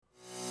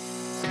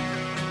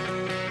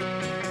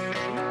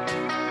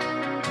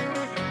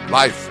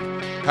Life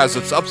has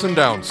its ups and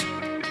downs.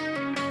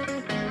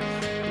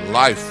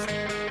 Life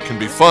can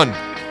be fun.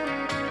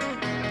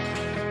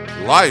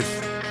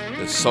 Life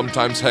is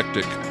sometimes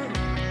hectic.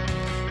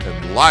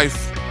 And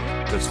life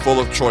is full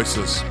of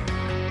choices.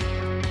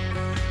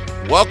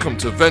 Welcome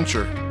to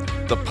Venture,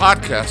 the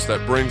podcast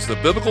that brings the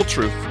biblical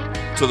truth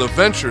to the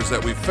ventures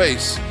that we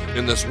face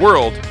in this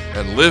world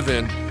and live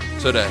in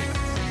today.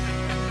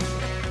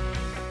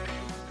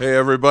 Hey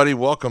everybody,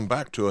 welcome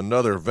back to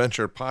another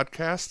Venture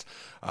podcast.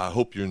 I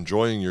hope you're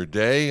enjoying your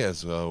day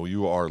as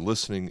you are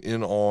listening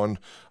in on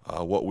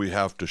what we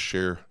have to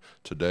share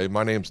today.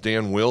 My name's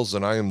Dan Wills,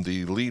 and I am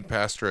the lead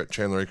pastor at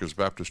Chandler Acres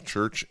Baptist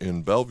Church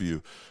in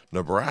Bellevue,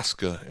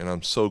 Nebraska, and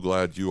I'm so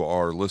glad you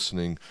are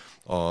listening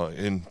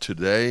in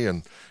today,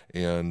 and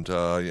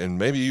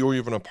maybe you're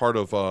even a part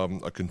of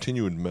a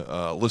continued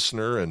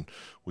listener, and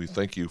we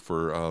thank you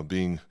for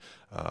being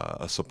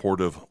a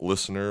supportive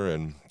listener,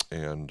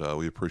 and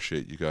we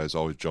appreciate you guys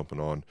always jumping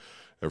on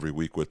every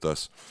week with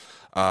us.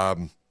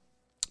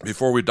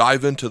 Before we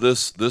dive into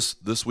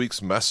this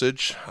week's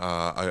message,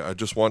 I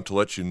just want to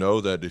let you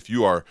know that if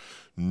you are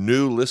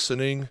new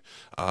listening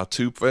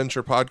to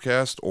Venture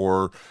Podcast,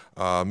 or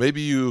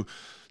maybe you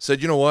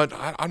said, you know what,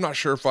 I'm not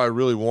sure if I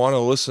really want to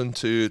listen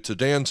to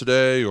Dan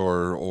today,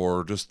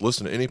 or just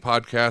listen to any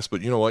podcast,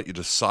 but you know what, you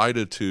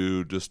decided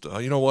to just,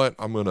 you know what,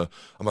 I'm gonna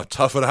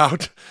tough it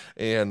out,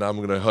 and I'm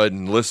gonna go ahead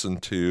and listen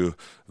to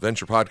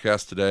Venture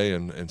Podcast today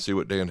and see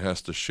what Dan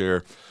has to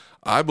share.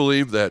 I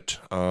believe that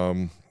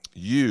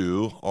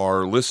you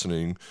are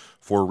listening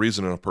for a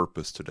reason and a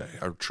purpose today.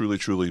 I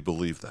truly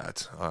believe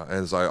that.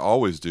 As I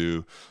always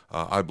do,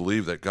 I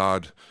believe that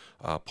God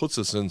puts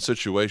us in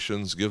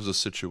situations, gives us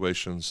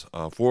situations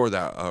for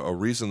that, a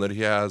reason that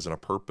He has and a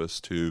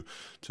purpose to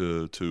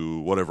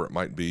whatever it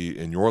might be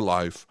in your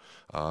life,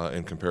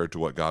 and compared to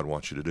what God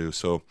wants you to do.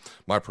 So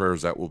my prayer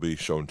is that will be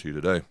shown to you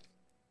today.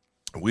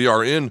 We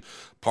are in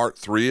part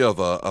 3 of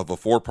a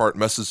 4-part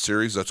message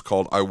series that's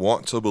called I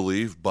Want to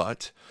Believe,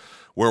 But,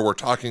 where we're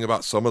talking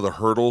about some of the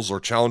hurdles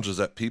or challenges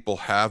that people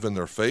have in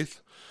their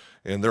faith.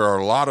 And there are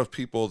a lot of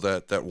people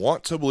that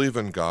want to believe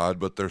in God,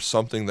 but there's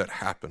something that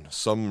happened,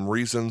 some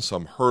reason,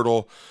 some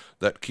hurdle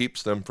that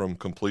keeps them from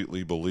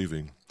completely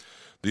believing.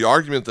 The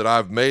argument that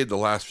I've made the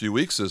last few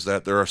weeks is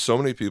that there are so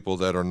many people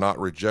that are not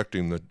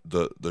rejecting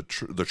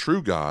the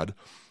true God,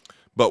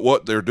 but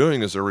what they're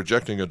doing is they're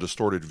rejecting a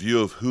distorted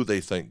view of who they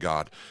think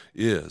God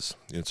is.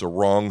 It's a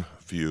wrong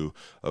view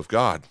of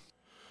God.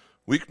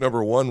 Week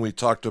number 1, we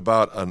talked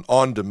about an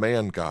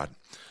on-demand God,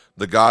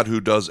 the God who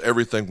does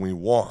everything we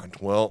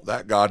want. Well,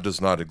 that God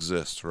does not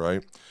exist,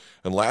 right?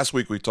 And last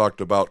week we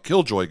talked about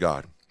Killjoy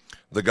God,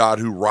 the God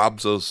who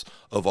robs us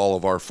of all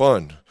of our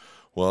fun.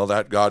 Well,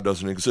 that God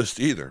doesn't exist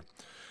either.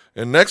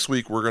 And next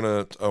week we're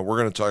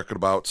gonna talk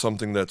about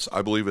something that's,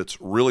 I believe it's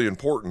really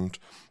important,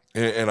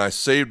 and I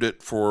saved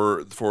it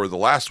for the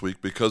last week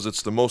because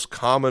it's the most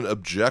common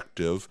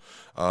objective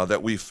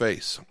that we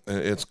face.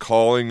 I'm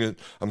calling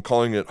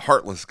it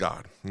heartless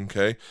God.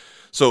 Okay,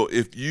 so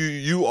if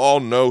you all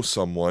know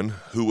someone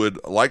who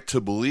would like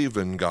to believe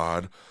in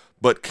God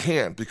but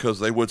can't because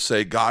they would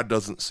say God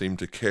doesn't seem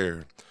to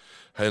care,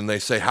 and they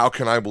say, how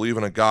can I believe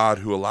in a God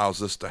who allows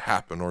this to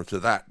happen, or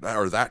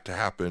that to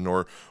happen,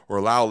 or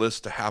allow this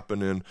to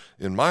happen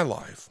in my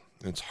life?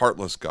 It's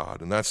heartless God,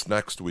 and that's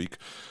next week.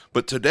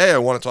 But today I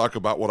want to talk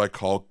about what I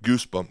call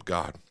goosebump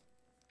God.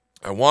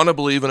 I want to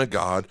believe in a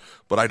God,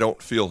 but I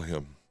don't feel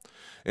Him.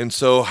 And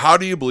so how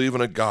do you believe in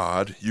a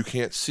God you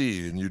can't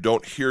see, and you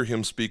don't hear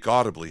Him speak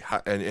audibly,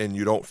 and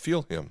you don't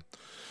feel Him?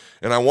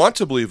 And I want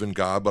to believe in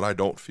God, but I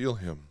don't feel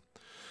Him.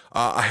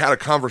 I had a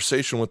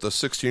conversation with a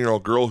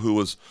 16-year-old girl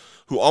who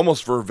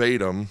almost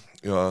verbatim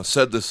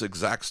said this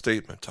exact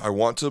statement. I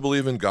want to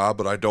believe in God,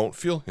 but I don't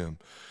feel Him.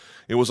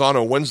 It was on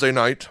a Wednesday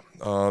night.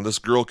 This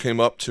girl came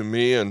up to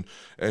me and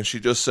she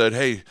just said,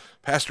 hey,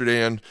 Pastor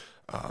Dan,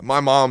 my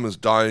mom is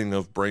dying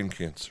of brain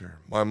cancer.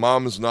 My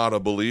mom is not a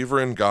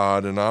believer in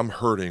God, and I'm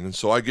hurting. And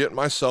so I get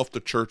myself to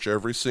church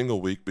every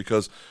single week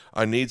because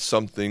I need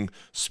something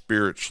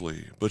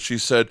spiritually. But she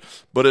said,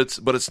 but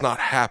it's not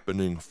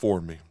happening for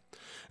me.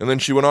 And then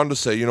she went on to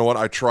say, you know what,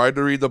 I tried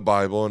to read the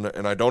Bible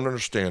and I don't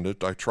understand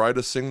it. I try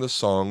to sing the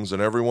songs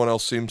and everyone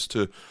else seems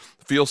to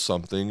feel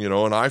something,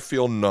 and I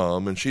feel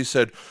numb. And she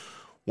said,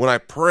 when I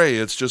pray,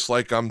 it's just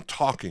like I'm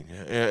talking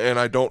and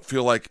I don't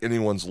feel like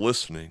anyone's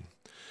listening.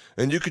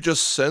 And you could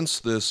just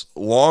sense this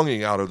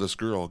longing out of this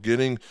girl,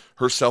 getting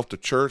herself to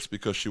church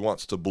because she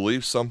wants to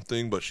believe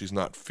something, but she's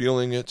not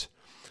feeling it.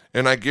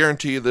 And I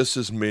guarantee you this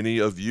is many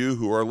of you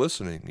who are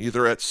listening,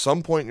 either at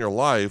some point in your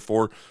life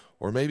or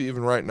maybe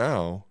even right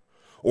now,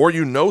 or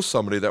you know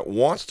somebody that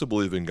wants to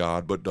believe in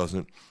God but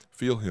doesn't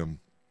feel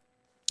Him.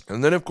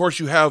 And then, of course,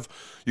 you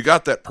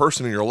got that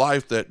person in your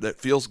life that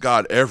feels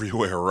God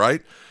everywhere,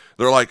 right?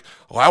 They're like,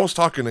 oh, I was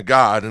talking to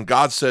God, and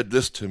God said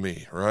this to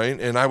me, right?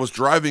 And I was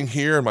driving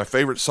here, and my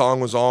favorite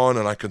song was on,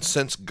 and I could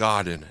sense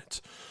God in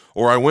it.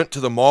 Or I went to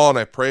the mall and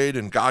I prayed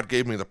and God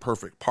gave me the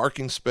perfect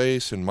parking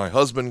space, and my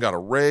husband got a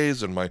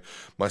raise, and my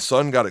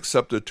son got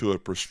accepted to a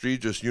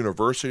prestigious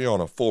university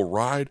on a full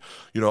ride.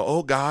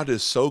 Oh, God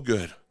is so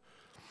good.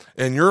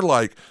 And you're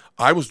like,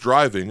 I was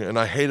driving and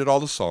I hated all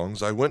the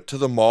songs. I went to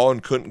the mall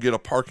and couldn't get a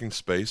parking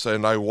space,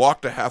 and I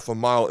walked a half a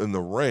mile in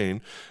the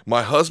rain.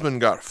 My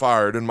husband got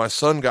fired and my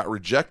son got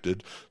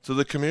rejected to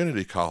the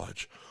community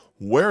college.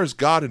 Where is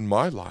God in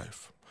my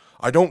life?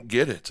 I don't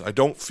get it. I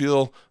don't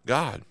feel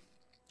God.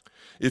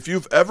 If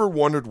you've ever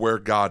wondered where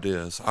God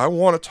is, I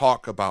want to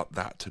talk about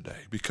that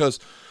today, because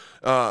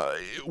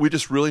we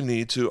just really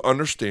need to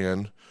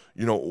understand,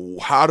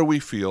 how do we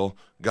feel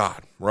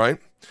God, right?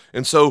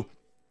 And so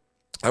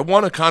I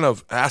want to kind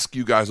of ask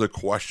you guys a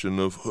question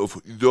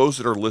of those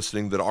that are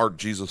listening that aren't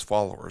Jesus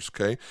followers,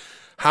 okay?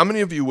 How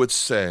many of you would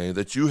say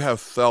that you have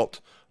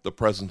felt the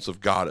presence of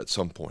God at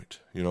some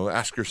point?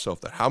 Ask yourself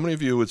that. How many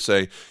of you would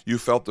say you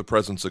felt the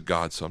presence of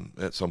God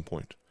at some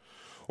point?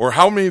 Or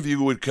how many of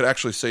you could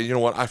actually say, you know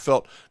what, I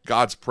felt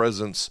God's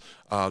presence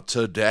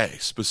today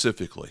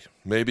specifically?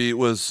 Maybe it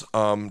was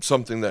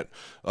something that,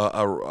 what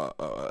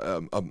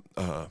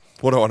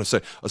do I want to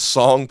say, a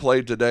song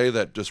played today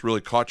that just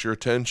really caught your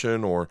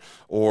attention,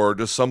 or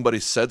just somebody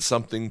said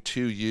something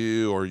to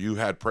you, or you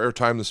had prayer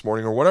time this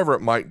morning, or whatever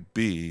it might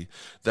be,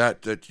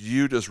 that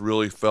you just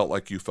really felt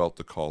like you felt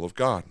the call of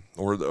God,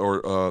 or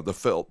the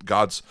felt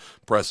God's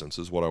presence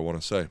is what I want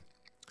to say.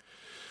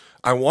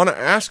 I want to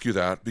ask you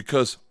that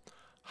because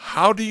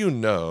how do you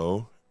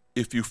know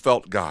if you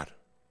felt God?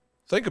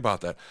 Think about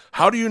that.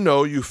 How do you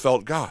know you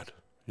felt God?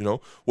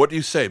 What do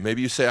you say?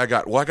 Maybe you say, I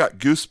got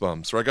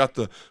goosebumps, or I got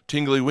the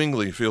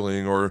tingly-wingly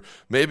feeling, or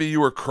maybe you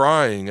were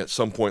crying at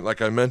some point,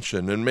 like I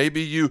mentioned, and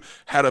maybe you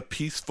had a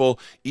peaceful,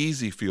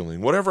 easy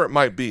feeling, whatever it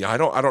might be. I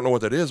don't know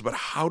what that is, but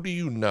how do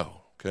you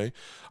know? Okay.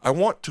 I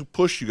want to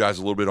push you guys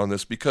a little bit on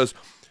this, because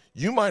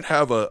you might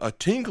have a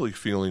tingly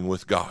feeling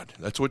with God.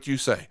 That's what you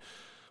say.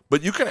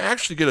 But you can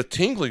actually get a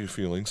tingling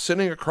feeling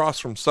sitting across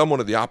from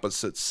someone of the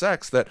opposite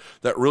sex that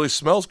really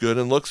smells good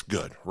and looks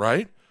good,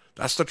 right?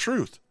 That's the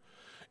truth.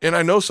 And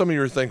I know some of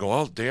you are thinking,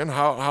 well, Dan,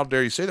 how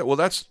dare you say that? Well,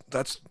 that's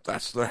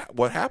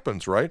what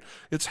happens, right?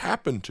 It's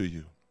happened to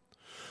you.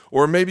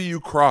 Or maybe you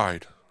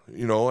cried,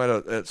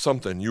 at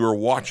something you were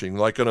watching,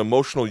 like an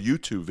emotional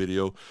YouTube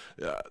video.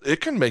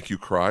 It can make you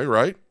cry,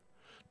 right?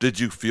 Did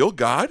you feel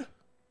God?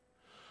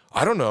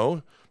 I don't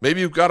know.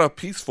 Maybe you've got a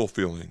peaceful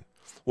feeling.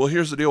 Well,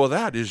 here's the deal with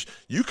that is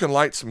you can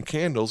light some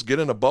candles, get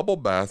in a bubble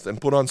bath, and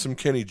put on some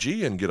Kenny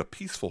G and get a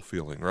peaceful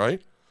feeling,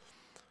 right?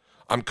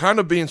 I'm kind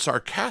of being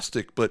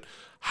sarcastic, but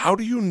how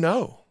do you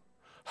know?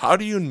 How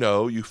do you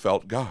know you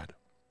felt God?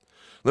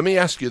 Let me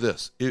ask you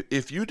this.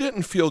 If you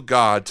didn't feel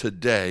God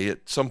today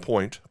at some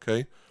point,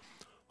 okay,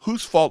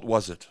 whose fault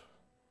was it?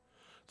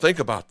 Think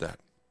about that.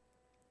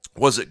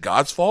 Was it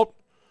God's fault?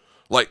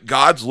 Like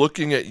God's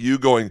looking at you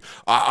going,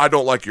 I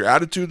don't like your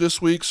attitude this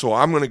week, so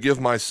I'm going to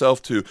give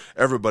myself to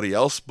everybody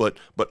else, but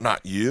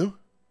not you.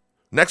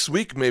 Next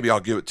week, maybe I'll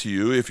give it to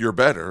you if you're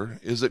better.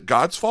 Is it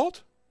God's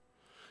fault?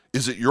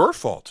 Is it your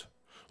fault?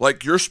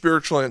 Like your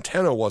spiritual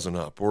antenna wasn't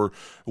up? Or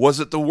was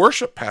it the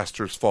worship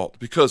pastor's fault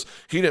because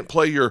he didn't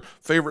play your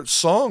favorite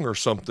song or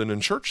something in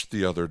church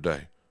the other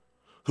day?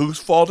 Whose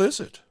fault is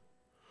it?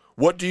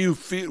 What do you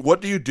feel?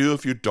 What do you do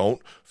if you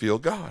don't feel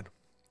God?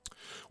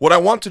 What I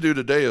want to do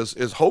today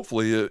is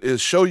hopefully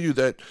show you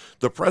that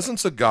the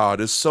presence of God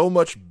is so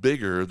much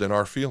bigger than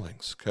our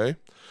feelings, okay?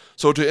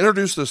 So to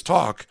introduce this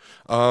talk,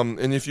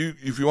 and if you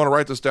want to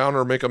write this down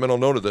or make a mental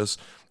note of this,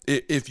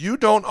 if you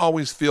don't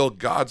always feel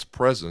God's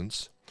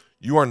presence,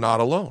 you are not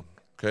alone,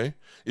 okay?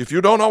 If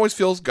you don't always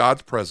feel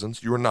God's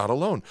presence, you are not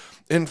alone.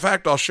 In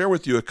fact, I'll share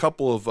with you a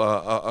couple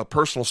of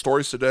personal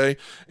stories today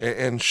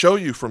and show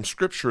you from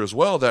Scripture as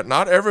well that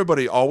not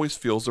everybody always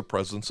feels the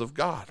presence of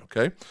God,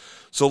 okay?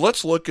 So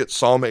let's look at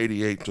Psalm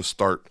 88 to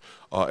start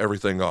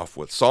everything off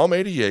with. Psalm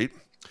 88,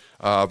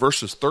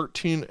 verses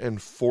 13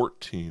 and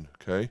 14,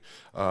 okay?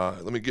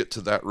 Let me get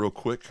to that real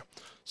quick.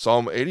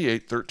 Psalm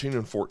 88, 13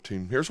 and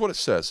 14. Here's what it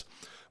says.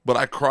 But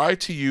I cry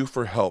to you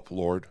for help,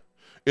 Lord.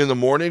 In the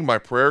morning my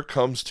prayer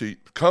comes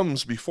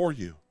before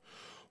you.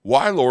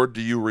 Why, Lord,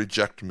 do you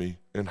reject me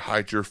and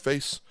hide your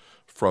face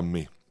from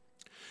me?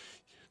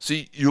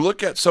 See, you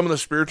look at some of the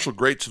spiritual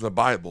greats in the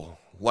Bible,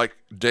 like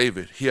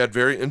David. He had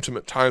very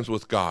intimate times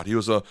with God. He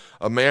was a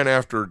man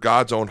after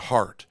God's own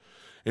heart.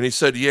 And he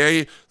said,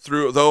 yea,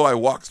 though I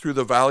walk through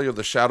the valley of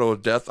the shadow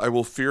of death, I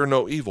will fear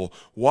no evil.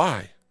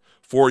 Why?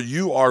 For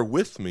you are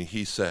with me,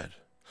 he said.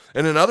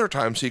 And in other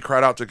times he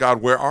cried out to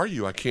God, where are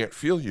you? I can't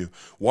feel you.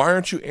 Why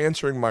aren't you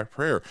answering my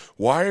prayer?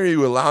 Why are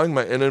you allowing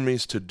my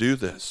enemies to do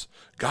this?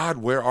 God,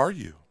 where are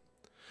you?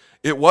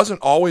 It wasn't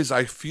always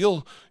I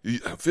feel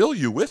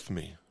you with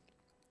me.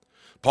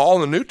 Paul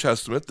in the New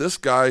Testament, this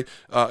guy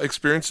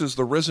experiences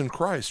the risen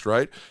Christ,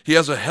 right? He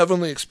has a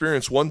heavenly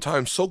experience one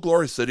time so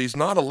glorious that he's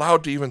not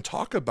allowed to even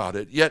talk about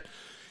it. Yet,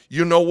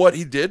 you know what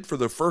he did for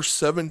the first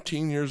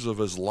 17 years of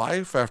his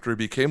life after he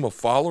became a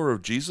follower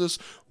of Jesus,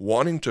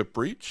 wanting to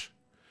preach?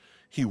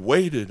 He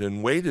waited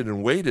and waited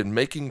and waited,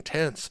 making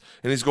tents.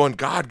 And he's going,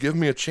 God, give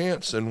me a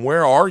chance. And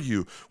where are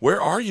you?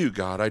 Where are you,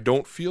 God? I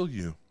don't feel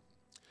you.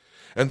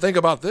 And think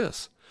about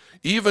this.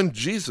 Even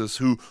Jesus,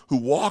 who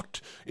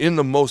walked in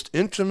the most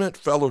intimate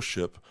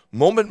fellowship,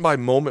 moment by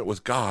moment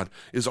with God,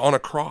 is on a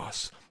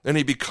cross. And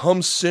he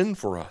becomes sin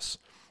for us.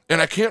 And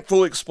I can't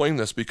fully explain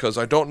this because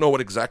I don't know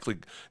what exactly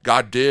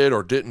God did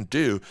or didn't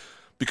do,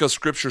 because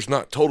Scripture's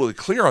not totally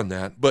clear on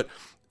that. But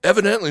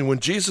evidently, when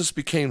Jesus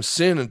became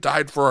sin and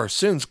died for our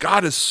sins,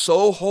 God is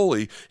so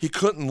holy, he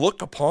couldn't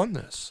look upon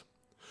this.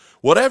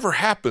 Whatever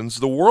happens,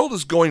 the world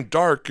is going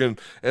dark, and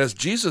as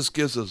Jesus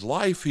gives his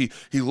life, he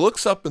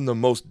looks up in the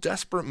most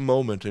desperate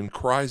moment and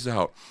cries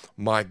out,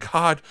 my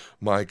God,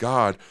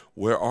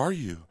 where are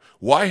you?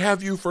 Why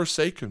have you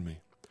forsaken me?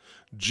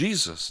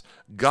 Jesus,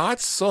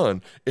 God's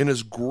Son, in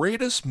his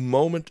greatest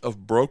moment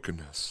of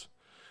brokenness,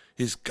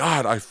 he's,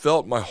 God, I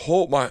felt you my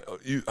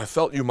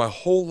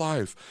whole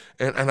life,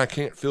 and I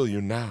can't feel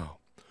you now.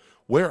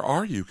 Where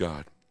are you,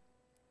 God?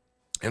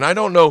 And I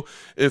don't know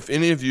if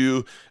any of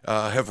you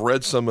have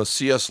read some of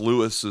C.S.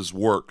 Lewis's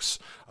works.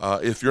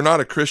 If you're not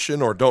a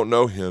Christian or don't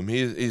know him,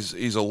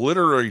 he's a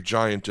literary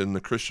giant in the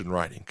Christian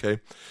writing,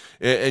 okay?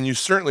 And you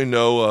certainly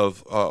know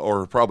of,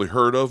 or probably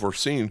heard of, or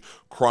seen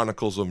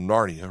Chronicles of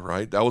Narnia,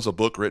 right? That was a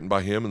book written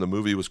by him, and the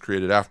movie was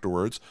created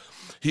afterwards.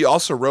 He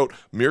also wrote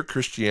Mere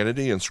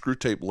Christianity and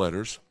Screwtape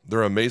Letters.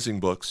 They're amazing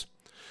books.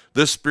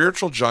 This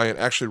spiritual giant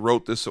actually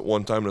wrote this at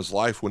one time in his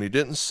life when he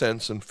didn't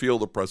sense and feel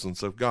the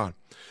presence of God.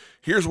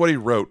 Here's what he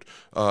wrote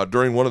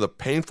during one of the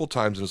painful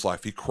times in his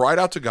life. He cried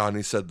out to God and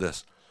he said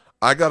this,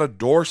 I got a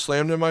door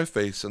slammed in my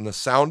face and the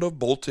sound of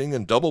bolting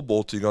and double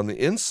bolting on the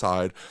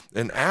inside,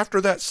 and after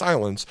that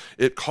silence,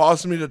 it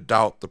caused me to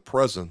doubt the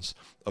presence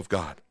of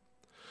God.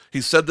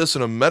 He said this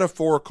in a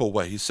metaphorical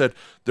way. He said,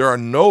 there are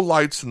no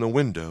lights in the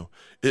window.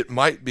 It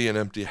might be an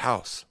empty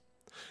house.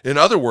 In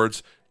other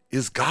words,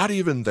 is God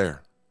even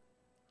there?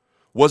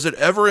 Was it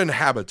ever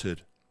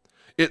inhabited?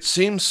 It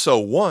seems so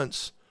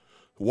once.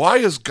 Why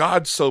is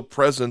God so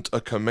present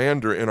a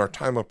commander in our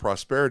time of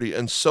prosperity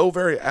and so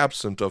very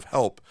absent of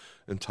help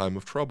in time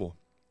of trouble?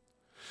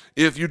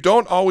 If you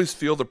don't always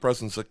feel the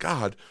presence of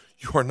God,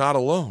 you are not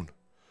alone.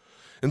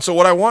 And so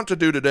what I want to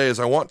do today is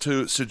I want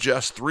to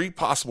suggest 3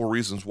 possible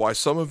reasons why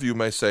some of you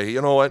may say,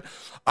 you know what,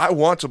 I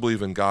want to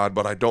believe in God,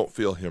 but I don't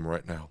feel him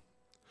right now.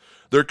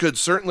 There could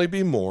certainly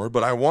be more,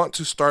 but I want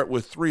to start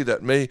with 3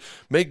 that may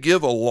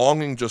give a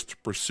longing just to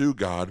pursue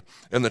God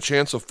and the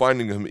chance of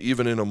finding him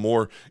even in a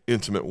more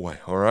intimate way,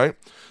 all right?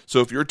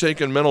 So if you're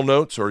taking mental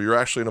notes or you're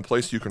actually in a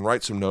place you can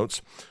write some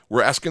notes,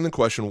 we're asking the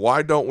question,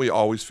 why don't we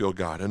always feel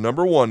God? And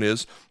number 1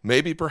 is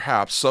maybe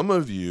perhaps some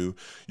of you're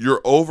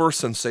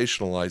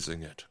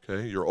over-sensationalizing it,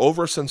 okay? You're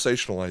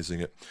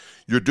over-sensationalizing it.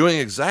 You're doing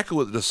exactly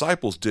what the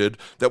disciples did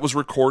that was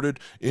recorded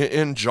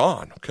in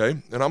John,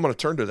 okay? And I'm going to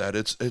turn to that.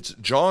 It's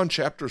John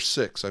chapter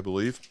 6, I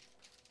believe.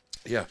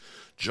 Yeah,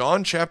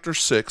 John chapter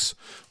 6,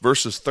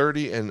 verses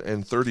 30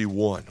 and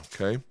 31,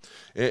 okay?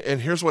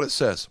 And here's what it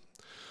says.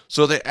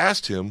 So they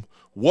asked him,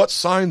 what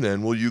sign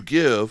then will you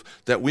give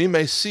that we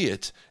may see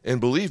it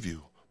and believe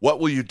you? What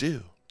will you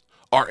do?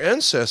 Our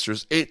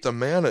ancestors ate the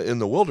manna in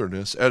the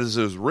wilderness, as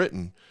it is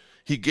written,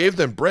 he gave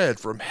them bread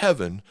from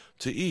heaven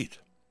to eat.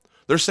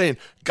 They're saying,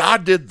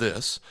 God did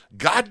this.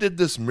 God did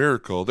this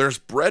miracle. There's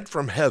bread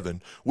from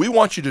heaven. We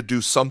want you to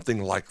do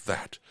something like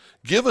that.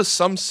 Give us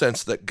some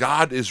sense that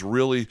God is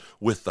really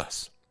with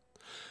us.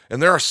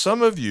 And there are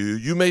some of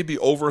you may be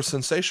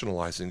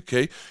over-sensationalizing,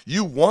 okay?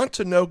 You want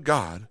to know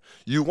God.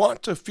 You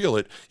want to feel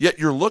it, yet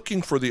you're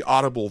looking for the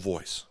audible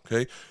voice,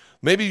 okay?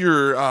 Maybe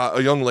you're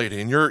a young lady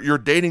and you're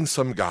dating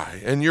some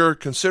guy and you're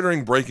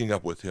considering breaking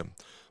up with him,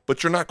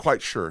 but you're not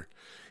quite sure.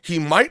 He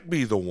might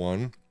be the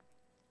one,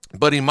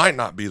 but he might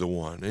not be the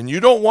one. And you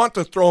don't want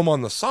to throw him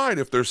on the side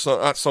if there's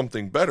not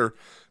something better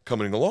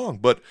coming along.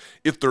 But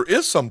if there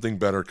is something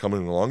better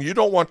coming along, you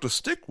don't want to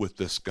stick with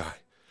this guy.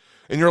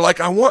 And you're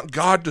like, I want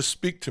God to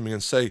speak to me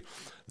and say,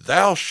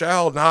 thou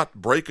shalt not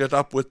break it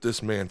up with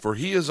this man, for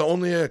he is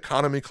only an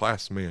economy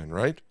class man,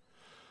 right?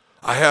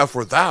 I have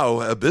for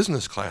thou a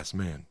business class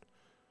man.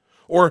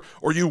 Or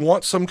you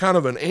want some kind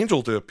of an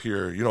angel to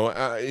appear,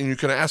 and you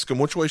can ask him,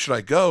 which way should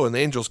I go? And the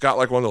angel's got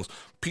like one of those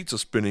pizza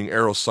spinning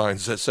arrow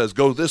signs that says,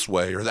 go this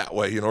way or that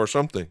way, or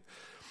something.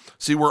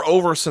 See, we're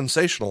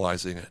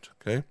over-sensationalizing it,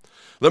 okay?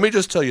 Let me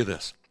just tell you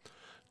this.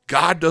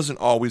 God doesn't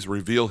always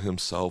reveal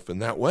himself in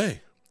that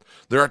way.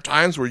 There are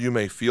times where you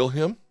may feel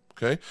him,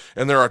 okay?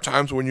 And there are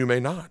times when you may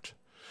not.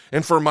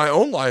 And for my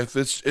own life,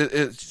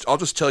 I'll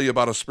just tell you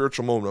about a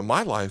spiritual moment in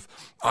my life.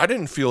 I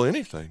didn't feel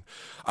anything.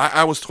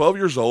 I was 12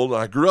 years old,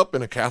 and I grew up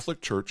in a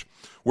Catholic church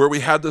where we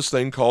had this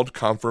thing called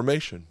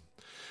confirmation.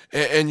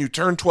 And you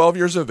turn 12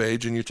 years of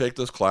age, and you take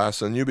this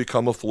class, and you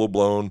become a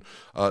full-blown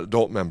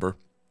adult member.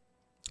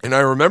 And I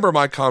remember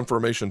my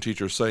confirmation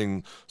teacher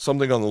saying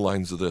something on the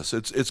lines of this.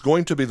 It's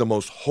going to be the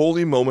most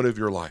holy moment of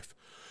your life.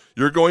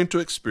 You're going to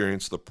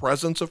experience the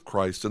presence of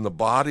Christ in the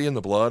body and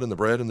the blood and the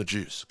bread and the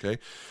juice, okay?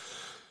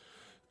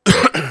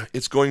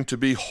 It's going to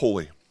be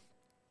holy.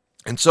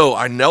 And so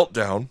I knelt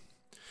down.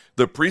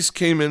 the priest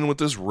came in with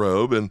his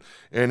robe,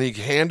 and he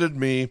handed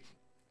me,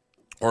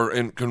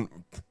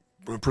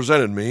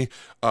 presented me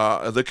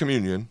the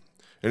communion,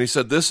 and he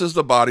said, "This is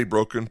the body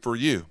broken for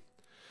you."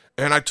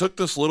 And I took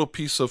this little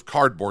piece of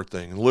cardboard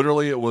thing, and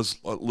literally it was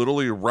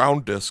literally a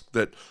round disc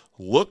that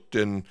looked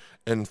and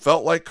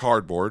felt like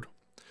cardboard,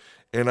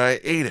 and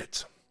I ate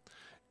it,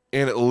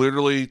 and it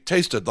literally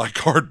tasted like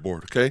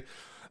cardboard, okay?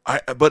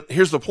 But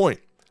here's the point.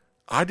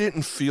 I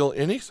didn't feel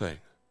anything.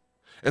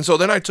 And so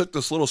then I took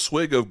this little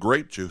swig of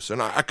grape juice,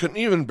 and I couldn't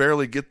even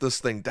barely get this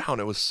thing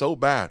down. It was so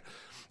bad.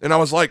 And I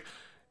was like,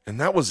 and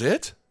that was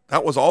it?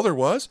 That was all there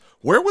was?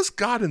 Where was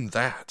God in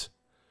that?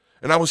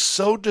 And I was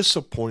so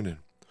disappointed.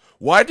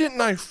 Why didn't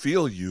I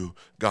feel you,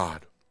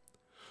 God?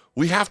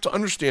 We have to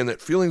understand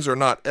that feelings are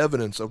not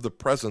evidence of the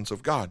presence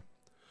of God.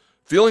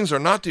 Feelings are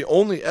not the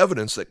only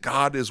evidence that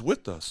God is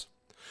with us.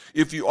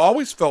 If you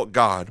always felt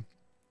God,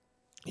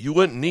 you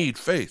wouldn't need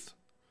faith.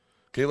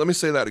 Okay, let me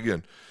say that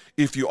again.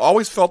 If you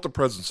always felt the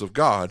presence of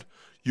God,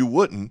 you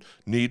wouldn't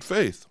need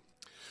faith.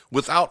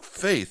 Without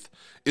faith,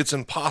 it's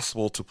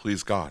impossible to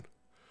please God.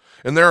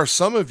 And there are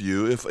some of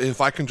you,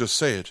 if I can just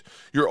say it,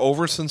 you're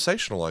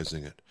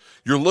over-sensationalizing it.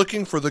 You're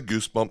looking for the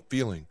goosebump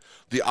feeling,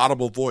 the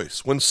audible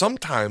voice, when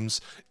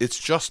sometimes it's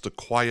just a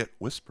quiet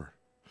whisper.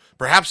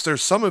 Perhaps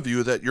there's some of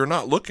you that you're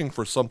not looking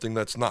for something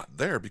that's not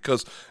there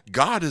because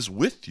God is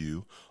with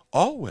you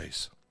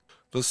always.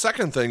 The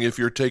second thing, if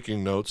you're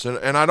taking notes,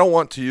 and I don't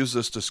want to use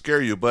this to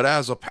scare you, but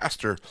as a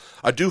pastor,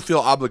 I do feel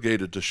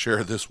obligated to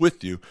share this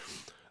with you.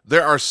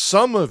 There are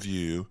some of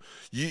you,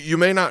 you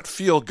may not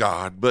feel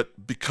God,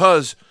 but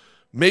because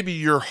maybe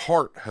your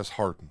heart has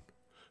hardened.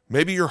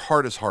 Maybe your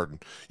heart is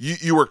hardened.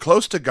 You were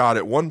close to God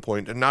at one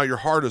point, and now your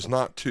heart is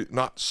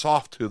not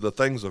soft to the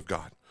things of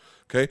God.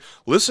 Okay?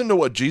 Listen to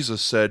what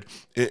Jesus said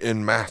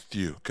in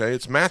Matthew. Okay?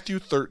 It's Matthew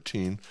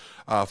 13,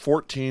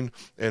 14,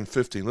 and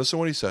 15. Listen to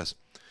what he says.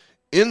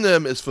 In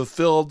them is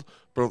fulfilled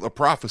the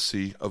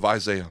prophecy of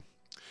Isaiah.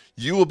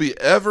 You will be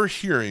ever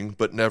hearing,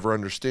 but never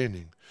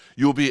understanding.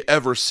 You will be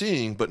ever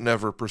seeing, but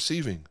never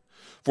perceiving.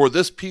 For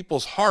this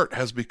people's heart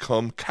has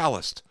become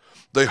calloused.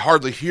 They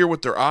hardly hear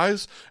with their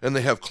eyes, and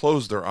they have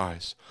closed their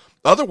eyes.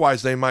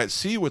 Otherwise they might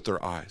see with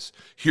their eyes,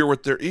 hear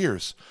with their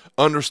ears,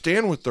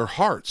 understand with their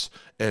hearts,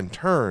 and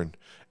turn,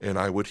 and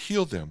I would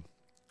heal them.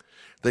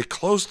 They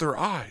closed their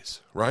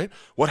eyes, right?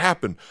 What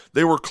happened?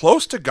 They were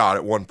close to God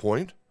at one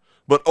point,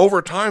 but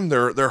over time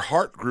their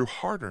heart grew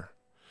harder.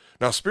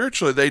 Now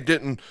spiritually, they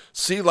didn't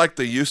see like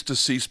they used to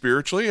see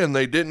spiritually, and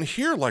they didn't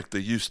hear like they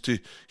used to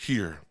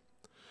hear.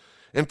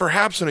 And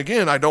perhaps, and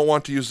again, I don't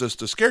want to use this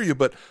to scare you,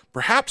 but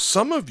perhaps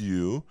some of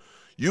you,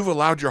 you've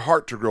allowed your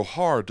heart to grow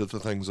hard to the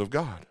things of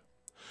God.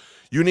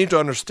 You need to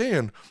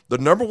understand the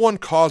number one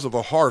cause of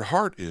a hard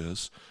heart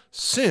is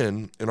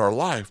sin in our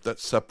life that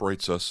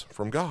separates us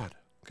from God.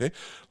 Okay?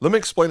 Let me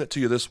explain it to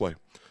you this way.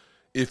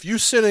 If you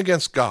sin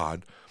against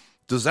God,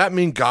 does that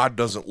mean God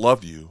doesn't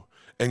love you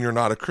and you're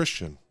not a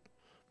Christian?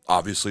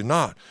 Obviously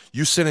not.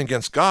 You sin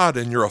against God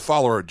and you're a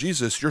follower of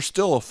Jesus, you're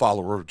still a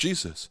follower of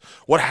Jesus.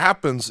 What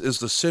happens is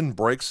the sin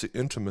breaks the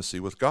intimacy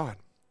with God.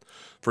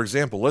 For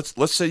example,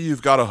 let's say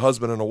you've got a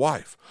husband and a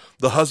wife.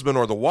 The husband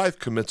or the wife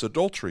commits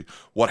adultery.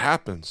 What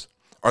happens?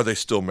 Are they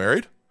still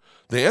married?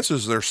 The answer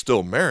is they're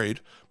still married,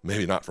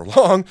 maybe not for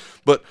long,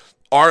 but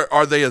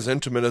are they as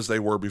intimate as they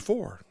were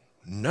before?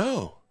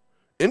 No.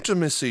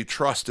 Intimacy,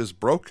 trust is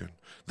broken.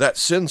 That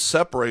sin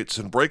separates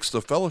and breaks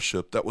the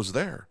fellowship that was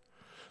there.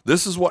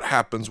 This is what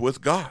happens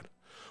with God.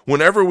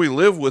 Whenever we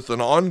live with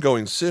an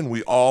ongoing sin,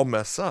 we all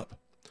mess up.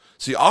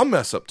 See, I'll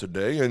mess up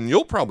today, and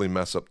you'll probably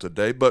mess up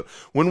today, but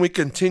when we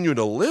continue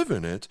to live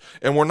in it,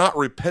 and we're not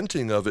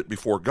repenting of it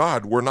before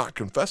God, we're not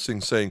confessing,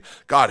 saying,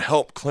 God,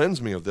 help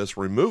cleanse me of this,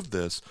 remove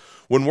this.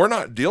 When we're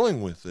not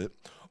dealing with it,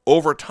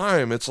 over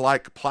time, it's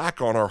like plaque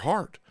on our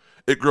heart.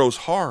 It grows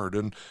hard,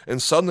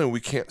 and suddenly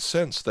we can't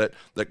sense that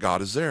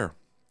God is there.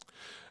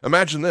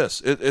 Imagine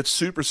this. It's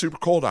super, super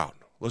cold out.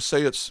 Let's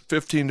say it's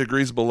 15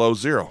 degrees below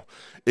zero.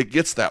 It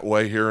gets that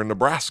way here in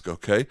Nebraska,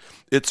 okay?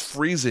 It's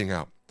freezing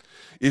out.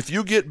 If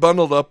you get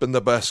bundled up in the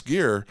best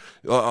gear,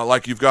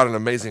 like you've got an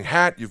amazing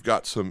hat, you've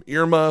got some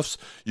earmuffs,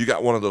 you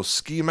got one of those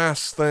ski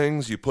mask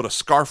things, you put a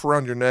scarf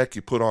around your neck,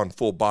 you put on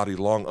full body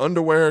long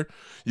underwear,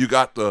 you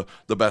got the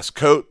best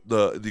coat,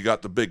 you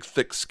got the big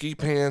thick ski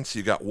pants,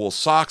 you got wool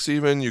socks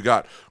even, you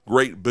got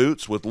great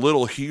boots with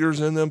little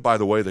heaters in them. By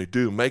the way, they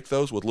do make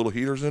those with little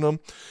heaters in them.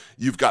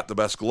 You've got the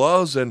best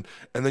gloves, and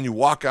then you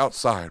walk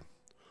outside.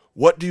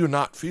 What do you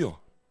not feel?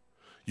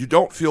 You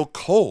don't feel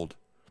cold.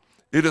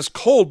 It is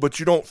cold, but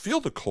you don't feel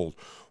the cold.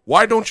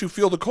 Why don't you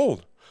feel the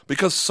cold?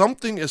 Because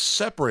something is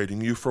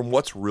separating you from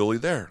what's really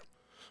there.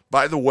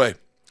 By the way,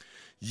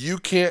 you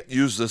can't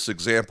use this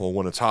example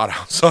when it's hot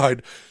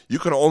outside. You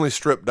can only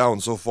strip down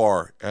so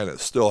far, and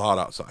it's still hot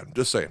outside. I'm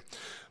just saying.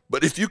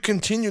 But if you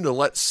continue to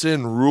let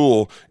sin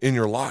rule in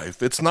your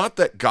life, it's not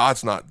that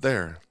God's not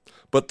there,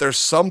 but there's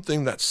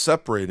something that's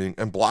separating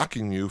and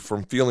blocking you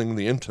from feeling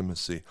the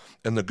intimacy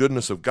and the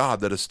goodness of God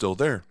that is still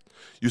there.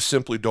 You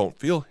simply don't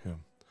feel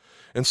Him.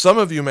 And some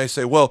of you may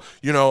say, well,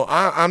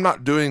 I'm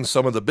not doing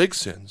some of the big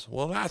sins.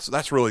 Well,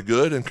 that's really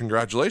good, and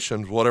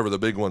congratulations, whatever the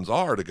big ones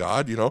are to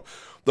God.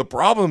 The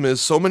problem is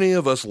so many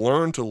of us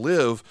learn to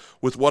live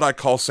with what I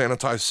call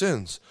sanitized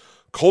sins.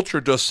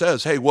 Culture just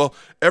says, hey, well,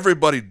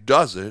 everybody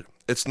does it.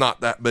 It's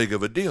not that big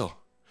of a deal.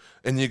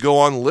 And you go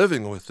on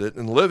living with it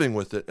and living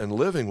with it and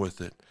living with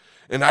it.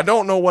 And I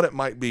don't know what it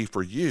might be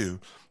for you,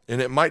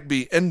 and it might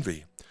be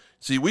envy.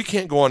 See, we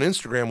can't go on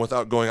Instagram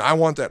without going, I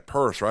want that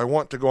purse, or I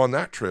want to go on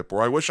that trip,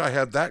 or I wish I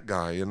had that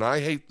guy, and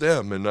I hate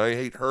them, and I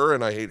hate her,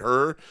 and I hate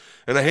her,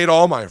 and I hate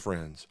all my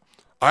friends.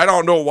 I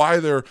don't know why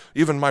they're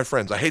even my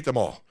friends. I hate them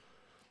all.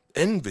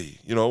 Envy,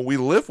 we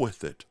live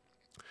with it.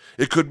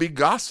 It could be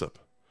gossip.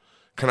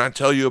 Can I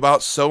tell you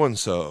about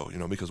so-and-so,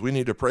 because we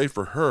need to pray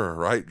for her,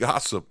 right?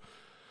 Gossip.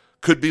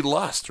 Could be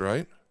lust,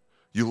 right?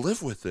 You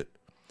live with it.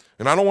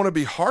 And I don't want to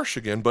be harsh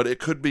again, but it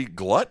could be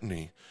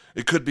gluttony.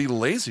 It could be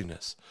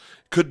laziness.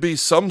 Could be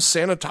some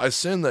sanitized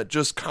sin that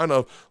just kind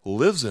of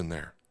lives in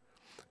there.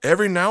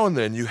 Every now and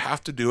then you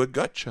have to do a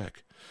gut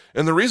check.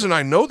 And the reason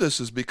I know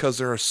this is because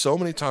there are so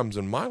many times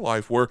in my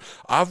life where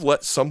I've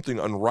let something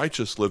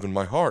unrighteous live in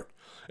my heart.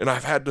 And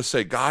I've had to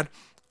say, God,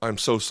 I'm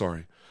so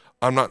sorry.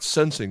 I'm not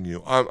sensing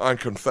you. I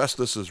confess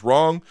this is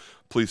wrong.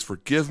 Please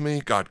forgive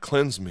me. God,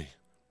 cleanse me.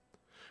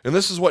 And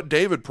this is what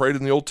David prayed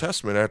in the Old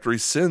Testament after he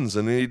sins,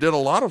 and he did a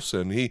lot of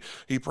sin.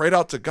 He prayed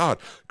out to God,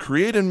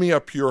 create in me a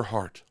pure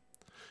heart.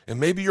 And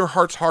maybe your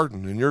heart's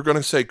hardened, and you're going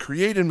to say,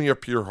 create in me a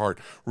pure heart.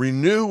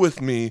 Renew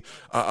with me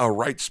a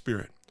right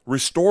spirit.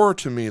 Restore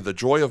to me the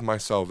joy of my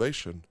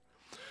salvation.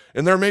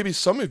 And there may be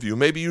some of you,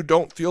 maybe you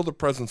don't feel the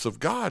presence of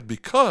God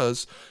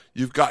because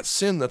you've got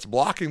sin that's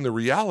blocking the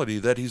reality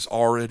that he's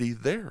already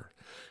there.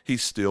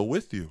 He's still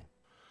with you.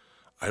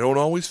 I don't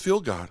always feel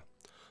God.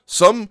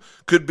 Some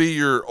could be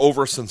you're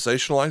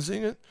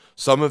over-sensationalizing it.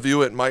 Some of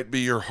you, it might be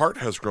your heart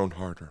has grown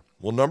harder.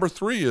 Well, number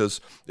 3 is,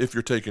 if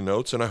you're taking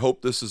notes, and I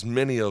hope this is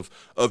many of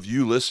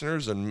you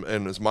listeners and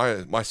as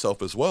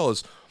myself as well,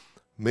 is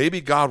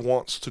maybe God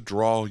wants to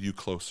draw you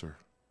closer.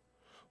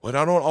 Well,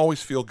 I don't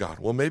always feel God.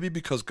 Well, maybe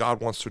because God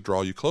wants to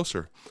draw you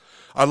closer.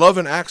 I love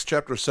in Acts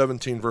chapter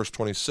 17, verse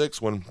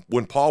 26,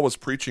 when Paul was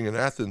preaching in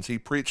Athens, he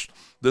preached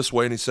this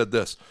way, and he said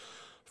this,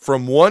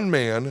 from one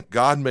man,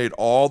 God made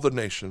all the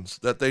nations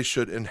that they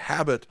should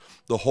inhabit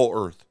the whole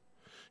earth.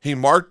 He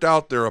marked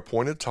out their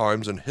appointed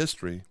times in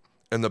history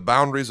and the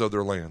boundaries of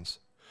their lands.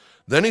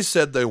 Then he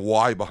said the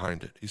why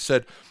behind it. He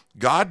said,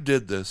 God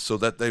did this so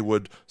that they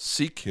would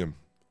seek him.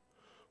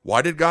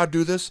 Why did God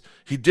do this?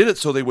 He did it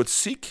so they would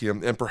seek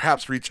him and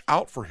perhaps reach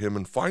out for him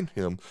and find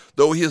him,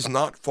 though he is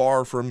not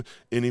far from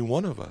any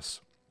one of us.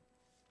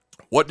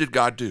 What did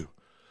God do?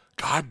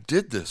 God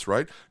did this,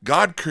 right?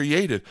 God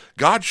created.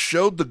 God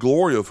showed the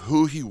glory of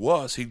who he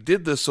was. He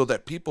did this so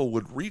that people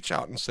would reach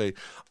out and say,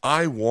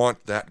 I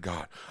want that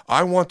God.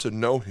 I want to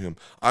know him.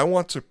 I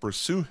want to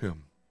pursue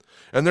him.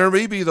 And there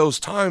may be those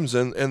times,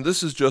 and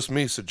this is just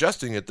me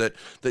suggesting it, that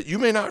you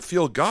may not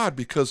feel God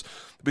because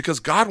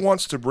God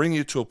wants to bring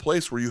you to a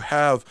place where you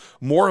have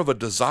more of a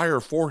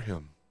desire for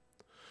him.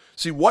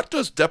 See, what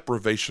does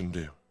deprivation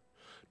do?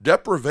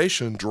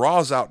 Deprivation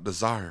draws out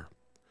desire.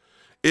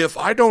 If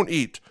I don't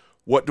eat,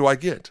 what do I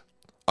get?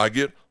 I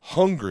get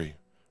hungry,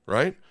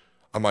 right?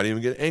 I might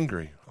even get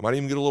angry. I might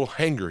even get a little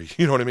hangry,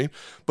 you know what I mean?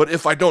 But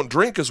if I don't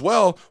drink as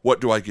well,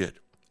 what do I get?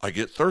 I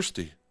get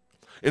thirsty.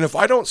 And if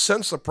I don't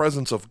sense the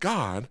presence of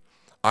God,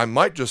 I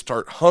might just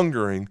start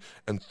hungering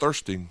and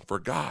thirsting for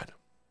God.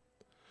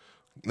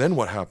 Then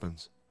what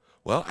happens?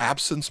 Well,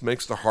 absence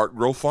makes the heart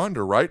grow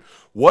fonder, right?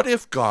 What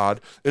if God,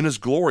 in his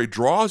glory,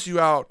 draws you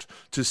out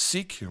to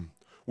seek him,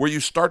 where you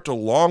start to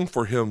long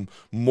for him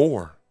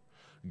more?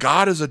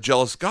 God is a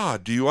jealous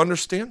God. Do you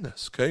understand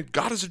this? Okay,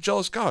 God is a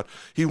jealous God.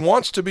 He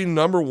wants to be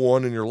number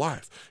one in your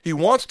life. He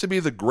wants to be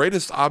the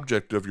greatest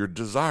object of your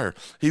desire.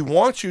 He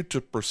wants you to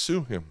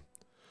pursue him.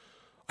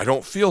 I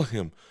don't feel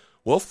him.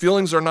 Well,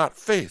 feelings are not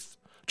faith.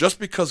 Just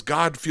because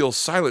God feels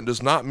silent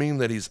does not mean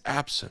that he's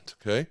absent,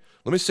 okay?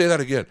 Let me say that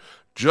again.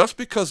 Just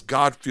because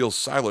God feels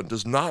silent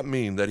does not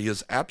mean that he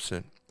is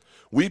absent.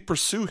 We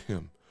pursue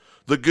him.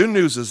 The good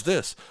news is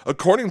this.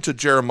 According to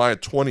Jeremiah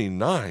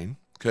 29,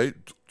 okay,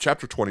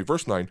 chapter 20,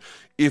 verse 9,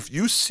 if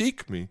you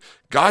seek me,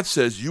 God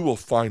says you will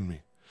find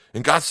me.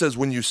 And God says,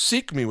 when you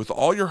seek me with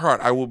all your heart,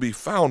 I will be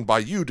found by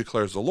you,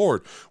 declares the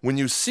Lord. When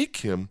you seek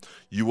him,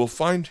 you will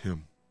find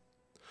him.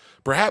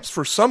 Perhaps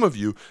for some of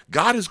you,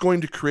 God is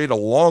going to create a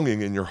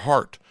longing in your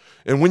heart.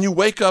 And when you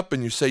wake up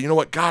and you say, you know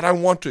what, God, I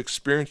want to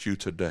experience you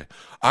today.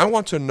 I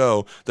want to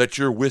know that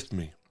you're with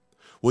me.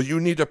 Well, you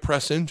need to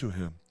press into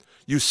him.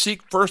 You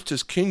seek first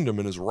his kingdom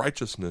and his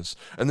righteousness,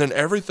 and then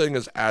everything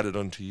is added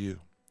unto you.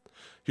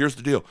 Here's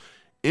the deal.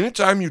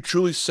 Anytime you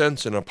truly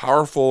sense in a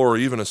powerful or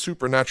even a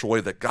supernatural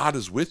way that God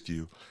is with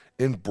you,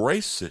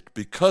 embrace it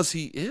because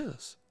he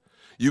is.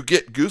 You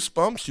get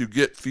goosebumps, you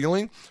get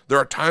feeling. There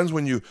are times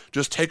when you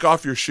just take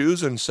off your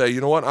shoes and say,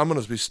 you know what, I'm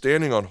going to be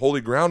standing on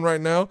holy ground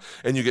right now.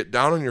 And you get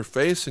down on your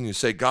face and you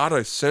say, God,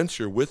 I sense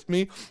you're with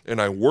me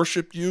and I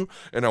worship you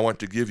and I want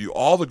to give you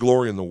all the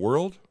glory in the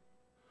world.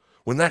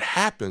 When that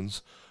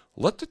happens,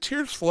 Let the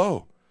tears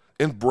flow.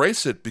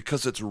 Embrace it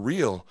because it's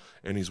real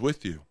and He's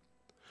with you.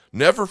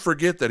 Never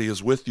forget that He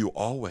is with you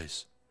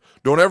always.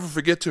 Don't ever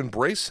forget to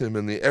embrace Him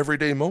in the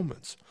everyday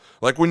moments.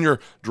 Like when you're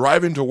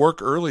driving to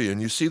work early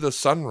and you see the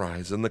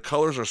sunrise and the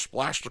colors are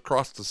splashed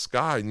across the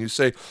sky and you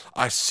say,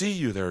 I see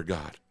you there,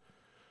 God.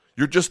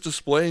 You're just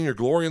displaying your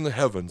glory in the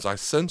heavens. I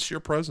sense your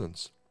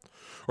presence.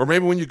 Or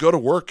maybe when you go to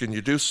work and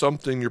you do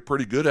something you're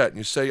pretty good at and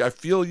you say, I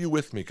feel you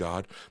with me,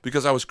 God,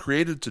 because I was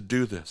created to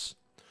do this.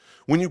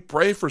 When you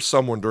pray for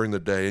someone during the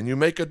day and you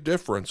make a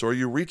difference, or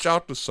you reach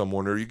out to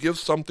someone, or you give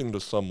something to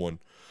someone,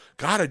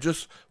 God, I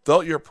just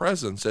felt your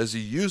presence as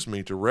you used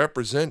me to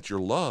represent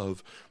your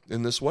love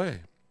in this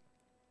way.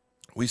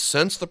 We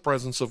sense the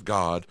presence of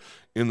God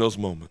in those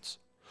moments.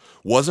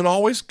 Wasn't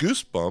always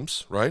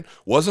goosebumps, right?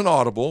 Wasn't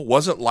audible,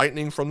 wasn't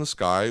lightning from the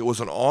sky. It was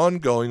an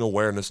ongoing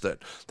awareness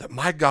that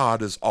my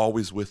God is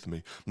always with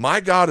me. My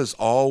God is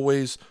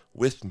always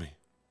with me.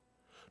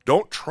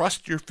 Don't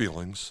trust your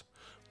feelings.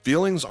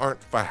 Feelings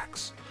aren't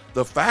facts.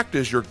 The fact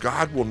is your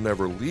God will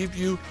never leave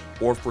you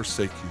or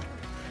forsake you.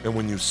 And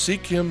when you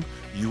seek Him,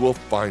 you will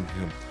find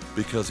Him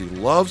because He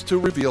loves to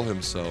reveal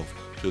Himself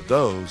to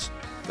those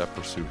that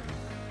pursue Him.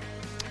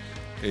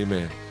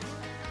 Amen.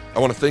 I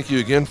want to thank you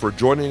again for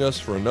joining us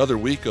for another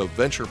week of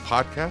Venture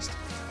Podcast.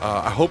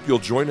 I hope you'll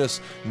join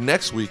us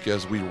next week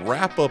as we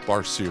wrap up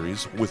our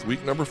series with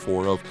week number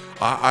 4 of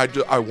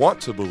I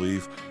Want to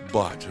Believe,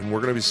 But. And we're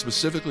going to be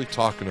specifically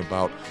talking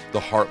about the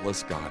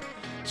heartless God.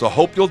 So I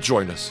hope you'll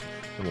join us,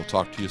 and we'll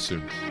talk to you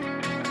soon.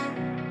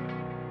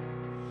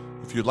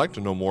 If you'd like to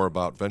know more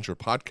about Venture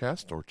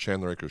Podcast or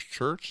Chandler Acres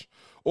Church,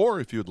 or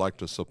if you'd like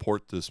to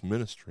support this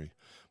ministry,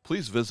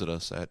 please visit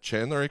us at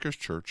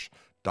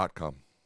chandleracreschurch.com.